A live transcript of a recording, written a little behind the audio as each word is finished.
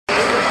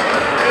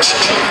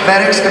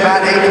Medics to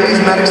mat 8, please.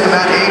 Medics to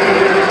mat 8.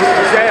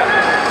 Isiah.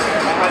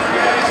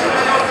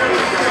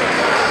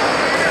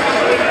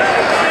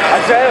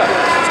 Isiah.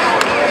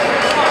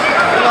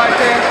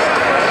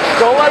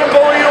 Don't let him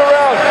bully you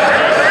around.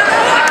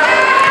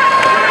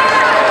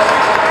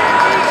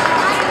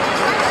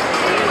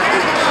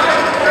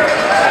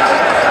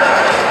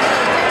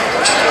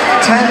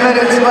 10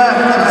 minutes left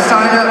to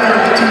sign up for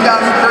the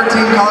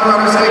 2013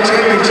 Colorado State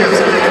Championships.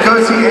 Go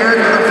see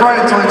Eric at the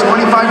front. It's only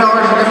 $25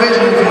 a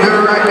division. You can do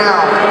it right now.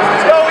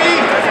 Let's go, E.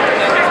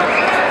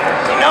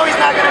 You know he's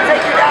not going to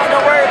take you down.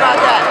 Don't worry about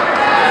that.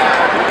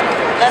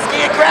 Let's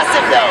be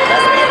aggressive, though.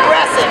 Let's be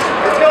aggressive.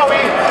 Let's go,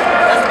 E.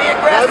 Let's be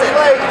aggressive.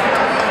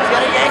 He's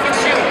going to yank and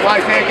shoot. Why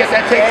can't get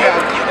that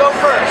takedown? You go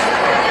first.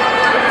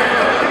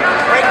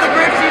 Break the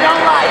grips you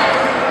don't like.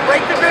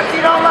 Break the grips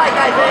you don't like,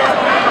 Isiah.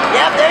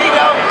 Yep, there you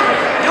go.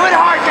 Do it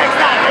hard next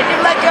time. Make him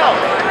let go.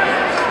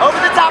 Over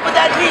the top of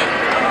that knee.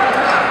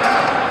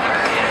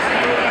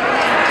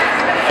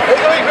 There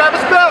you go, you grab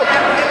his belt.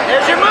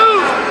 There's your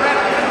move.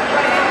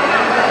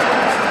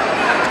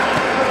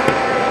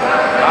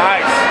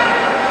 Nice.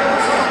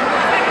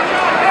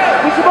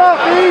 Push him off,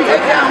 E.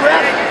 Take down,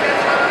 ref.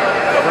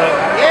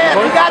 Yeah,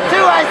 you got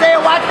two,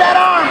 Isiah. Watch that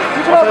arm.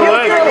 Use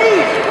your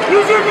knee.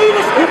 Use your knee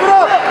to strip the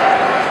grip.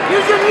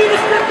 Use your knee to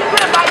strip the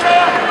grip,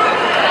 Isiah.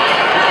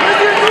 Use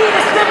your knee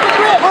to strip the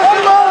grip. Push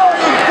him over.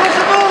 Push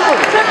him over.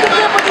 Strip the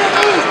grip with your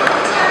knee.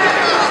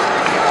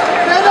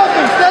 Stand up,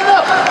 E. Stand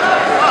up.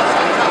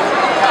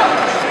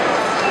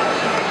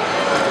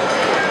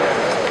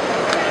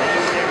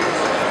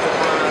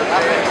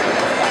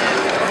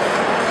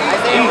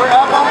 Isiah, we're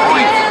up on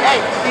points. Hey,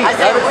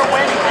 Isiah, we're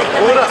winning. Make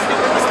them make a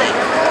stupid mistake.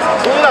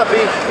 Pull it up,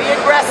 E. Be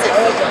aggressive.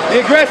 Be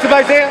aggressive,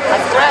 Isiah.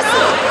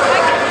 Aggressive.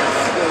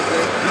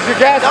 Use your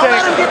gas Don't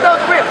let tank. him get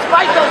those grips.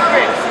 Fight those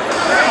grips.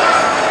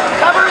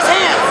 Cover his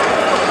hands.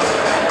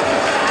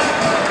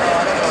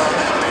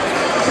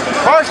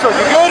 Marshall,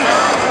 you good?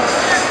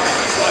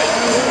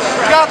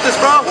 You got this,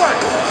 bro.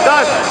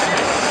 Done.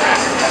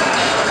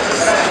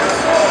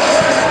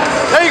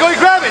 There you go, you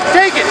grab it.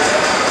 Take it.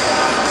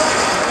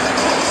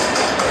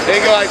 There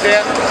you go,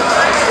 Isiah.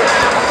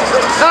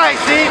 Nice,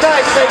 see?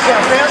 Nice. Stay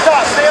on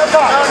top. Stay on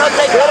top. No,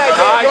 take Good, it.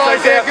 Isiah. Go,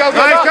 Isiah. Go, go,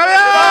 go.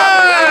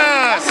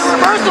 Yes!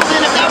 Reversals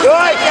in if that was a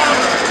takedown.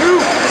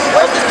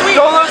 Where's the sweep?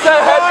 Don't lose that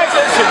head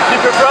position.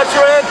 Keep your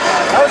pressure in.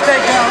 That was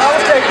takedown. That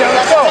was takedown.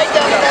 Let's go.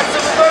 Takedown, that's the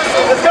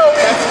reversal. Let's go.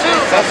 That's two.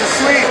 That's a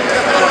sweep.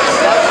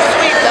 That's the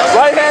sweep.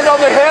 Right hand on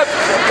the hip.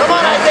 Come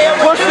on, Isiah.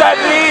 Push that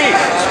knee.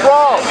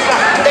 Sprawl.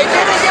 They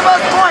didn't give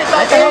us points.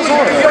 Isiah,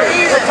 you're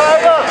even.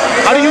 Tied up.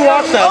 How do you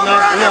watch that and Over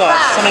not under realize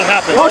back. something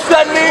happened? Push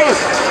that knee.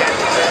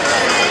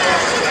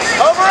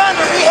 Over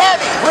under. Be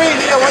heavy.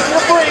 Breathe. I want you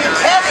to breathe.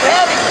 Heavy,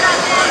 heavy.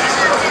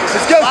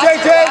 Let's go, Watch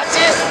it, JJ. watch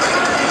it.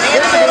 Be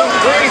in the middle.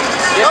 Breathe.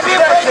 Don't be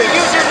afraid to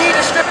use your knee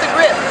to strip the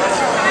grip.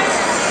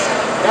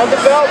 Down the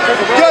belt.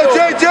 Go,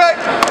 JJ.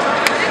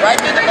 Right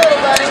through the middle,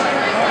 buddy.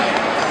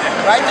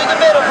 Right through the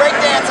middle. Break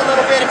dance a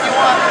little bit if you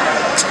want.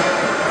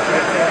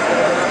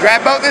 Grab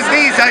both his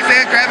knees,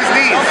 Isiah. Grab his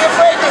knees. Don't be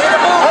afraid to hit a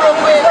move real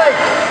quick.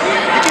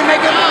 You can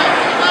make a little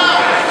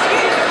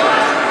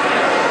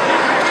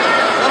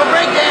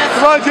break dance.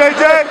 Come on,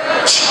 JJ.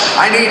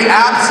 I need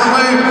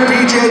absolute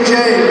BJJ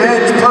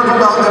men's purple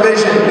belt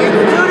division.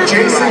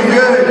 Jason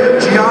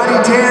Good, Gianni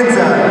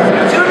Tanza,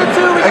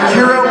 2-2. We got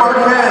Akira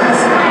Marquez,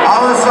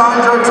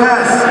 Alessandro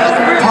Tess,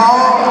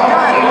 Paul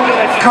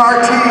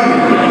Carti,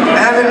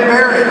 Evan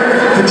Barrett,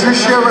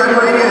 Patricia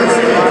Rodriguez,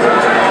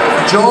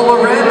 Joel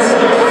Lorenz,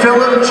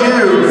 Philip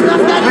Jew.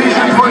 Please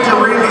report to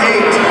Ring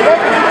 8.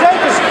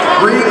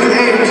 Ring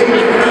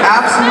 8.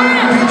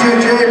 Absolute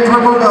BJJ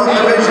purple belt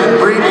division.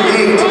 Ring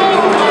 8.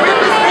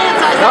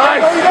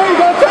 Nice. There you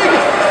go. Take it.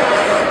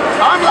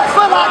 arm lock,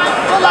 foot lock,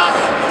 foot lock.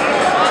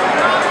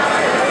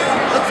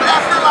 Look for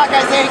that foot lock,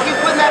 Isiah. Keep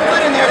putting that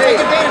foot in there. Take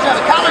advantage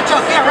of it. Collar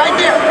choke. Yeah, right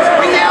there.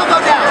 Bring the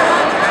elbow down.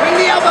 Bring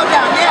the elbow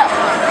down. Yeah.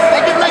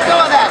 Make him let go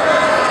of that.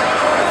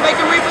 Make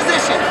him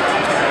reposition.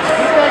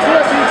 Keep that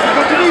grip.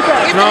 Put your knee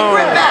back. Get that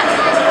grip back.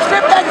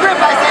 Strip that grip,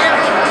 Isiah.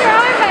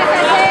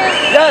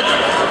 Yes. Do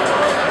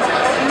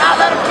not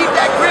let him keep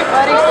that grip,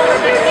 buddy.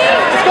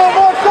 Let's go,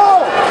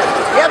 Marco.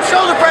 Yep,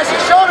 shoulder pressure,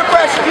 shoulder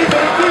pressure. Keep it.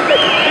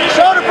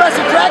 Shoulder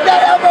pressure. Drag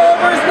that elbow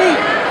over his knee.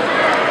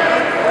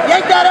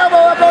 Yank that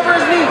elbow up over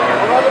his knee.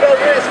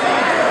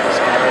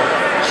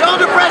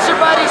 Shoulder pressure,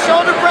 buddy.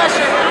 Shoulder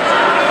pressure.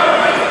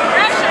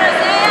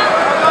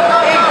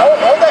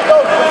 Hold that go.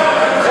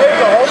 There you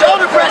go.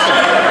 Shoulder pressure.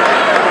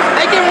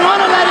 Make him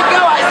want to let it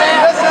go,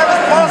 Isiah.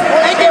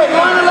 Make him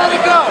want to let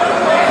it go.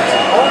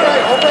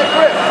 Hold that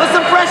grip. Put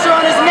some pressure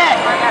on his neck.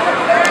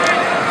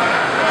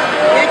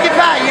 Yank it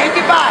by, yank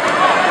it by.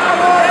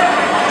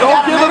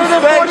 Don't give him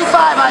Minute space.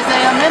 45,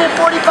 Isiah. Minute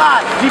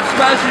 45. Keep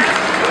smashing.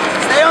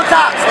 Stay on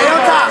top. Stay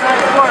on top.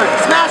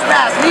 Smash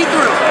pass. Knee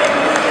through.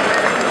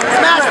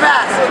 Smash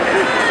pass.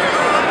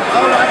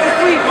 Oh, watch the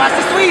sweep. Watch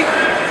the sweep.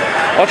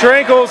 Watch your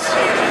ankles.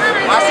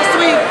 Watch the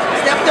sweep.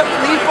 Step up.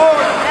 Lean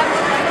forward.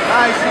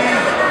 Nice,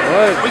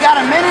 We got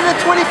a minute and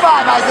 25,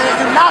 Isiah.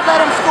 Do not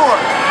let him score.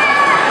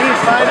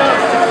 Line up.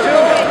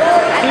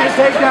 2. Need a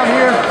takedown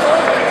here.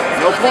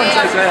 No points,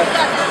 Isiah.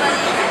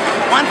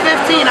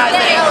 115,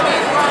 Isiah.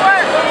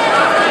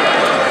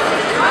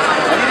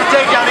 I need a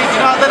takedown. He do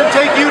not let him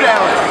take you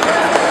down.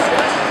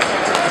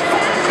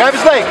 Grab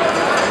his leg.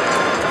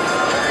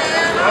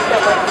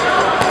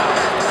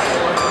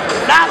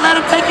 Not let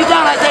him take you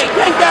down, Isiah.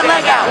 Yank that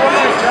leg out.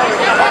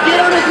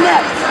 Get on his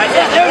neck.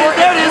 Yeah, there it is.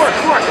 There it is.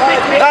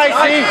 Nice,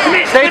 see?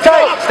 Stay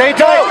tight. Stay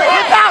tight.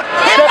 Hip out.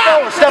 Hip Step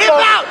out. over. Step Hip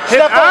over. out.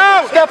 Step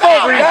out. Step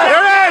over.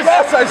 There it is!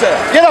 Yes, Isiah.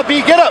 Get up,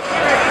 B. Get up.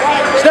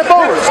 Step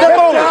over. Step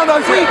over.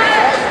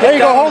 There you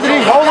go. Hold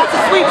it. Hold it. That's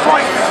a sweet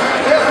point.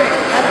 That's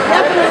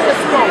definitely a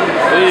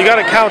smoke. You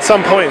gotta count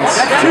some points.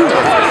 That's 2.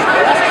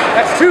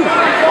 That's 2. 2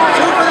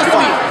 for the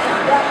sweep.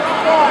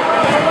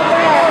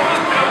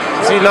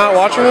 Is he not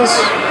watching this?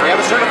 We have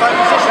a certified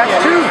position.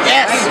 That's 2.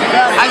 Yes.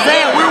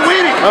 Isiah, we're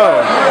winning.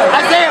 Oh.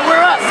 Isiah,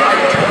 we're us.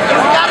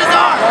 He's got his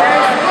arm.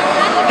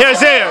 Yeah,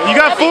 Isiah, you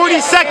got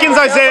 40 seconds,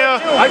 Isiah.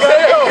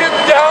 Isiah, get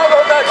down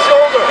on that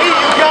shoulder. You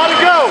gotta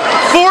go.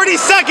 40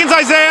 seconds,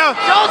 Isiah.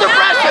 Shoulder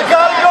pressure.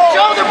 Gotta go.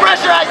 Shoulder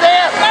pressure,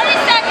 Isiah. 30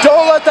 seconds.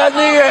 Don't let that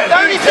knee in.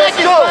 30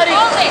 seconds, buddy.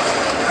 Hold it.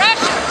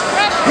 Pressure.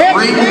 Pressure.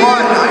 Ring 1,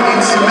 I need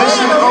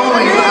submission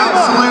only,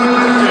 absolute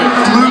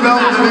blue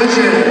belt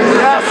division.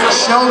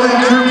 Sheldon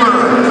Cooper.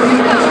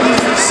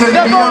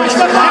 Sendino Get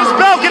his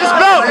belt, get his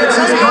belt.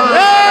 Francis Burke.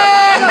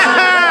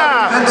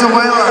 Yeah!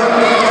 Venezuela.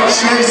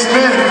 Shea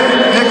Smith.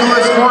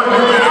 Nicholas Morton.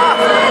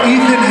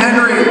 Ethan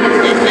Henry.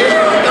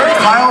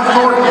 Kyle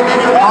Thornton.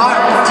 Hot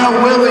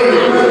Willie.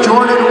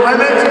 Jordan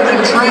Remick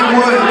and Trey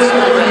Woods.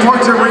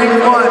 Towards the ring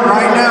 1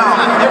 right now.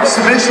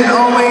 Submission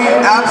only,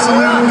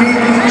 absolute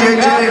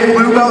BJJ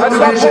blue belt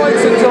division.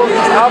 Until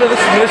he's out of the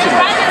submission.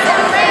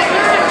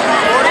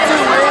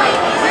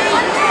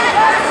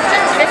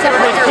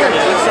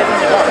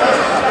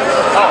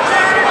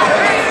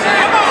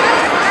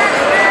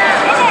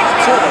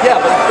 Yeah,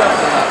 but it's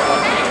definitely not.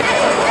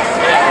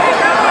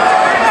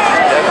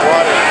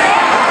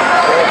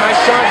 Nice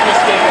shot you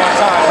just gave one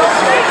time. Let's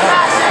see what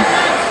comes.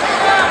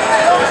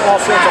 All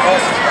sorts of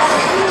hustles.